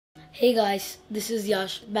Hey guys, this is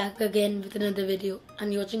Yash back again with another video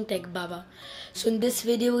and you're watching Tech Baba. So in this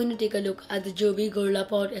video we're going to take a look at the Joby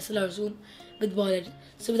Gorillapod SLR zoom with wallet.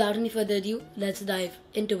 So without any further ado, let's dive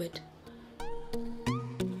into it.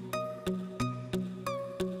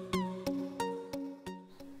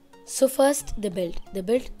 So first, the build. The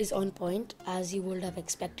build is on point as you would have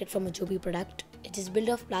expected from a Joby product. It is built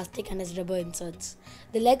of plastic and has rubber inserts.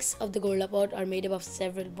 The legs of the Gorillapod are made up of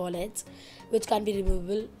several ball heads which can be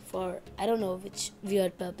removable for I don't know which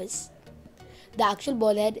weird purpose. The actual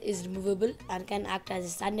ball head is removable and can act as a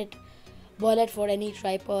standard ball head for any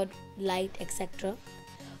tripod, light, etc.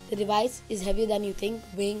 The device is heavier than you think,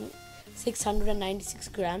 weighing 696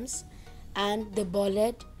 grams, and the ball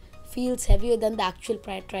head feels heavier than the actual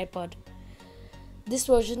tripod. This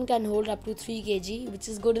version can hold up to 3 kg, which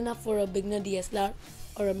is good enough for a beginner DSLR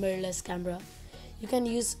or a mirrorless camera. You can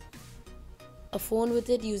use a phone with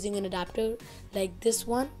it using an adapter like this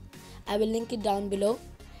one. I will link it down below.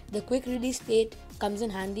 The quick release plate comes in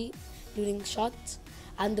handy during shots,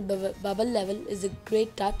 and the bubble level is a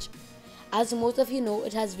great touch. As most of you know,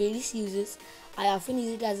 it has various uses. I often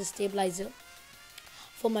use it as a stabilizer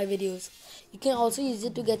for my videos. You can also use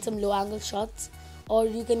it to get some low angle shots, or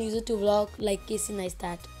you can use it to vlog like Casey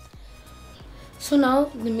Neistat. So now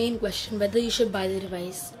the main question, whether you should buy the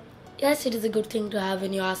device. Yes, it is a good thing to have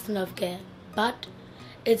in your arsenal of gear, but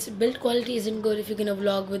its build quality isn't good if you're gonna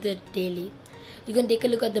vlog with it daily. You can take a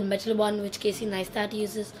look at the metal one which Casey Neistat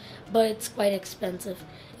uses, but it's quite expensive.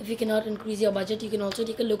 If you cannot increase your budget, you can also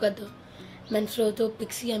take a look at the Manfrotto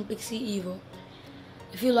Pixie and Pixie Evo.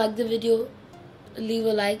 If you liked the video, leave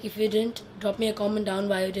a like. If you didn't, drop me a comment down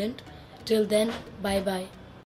why you didn't. Till then, bye bye.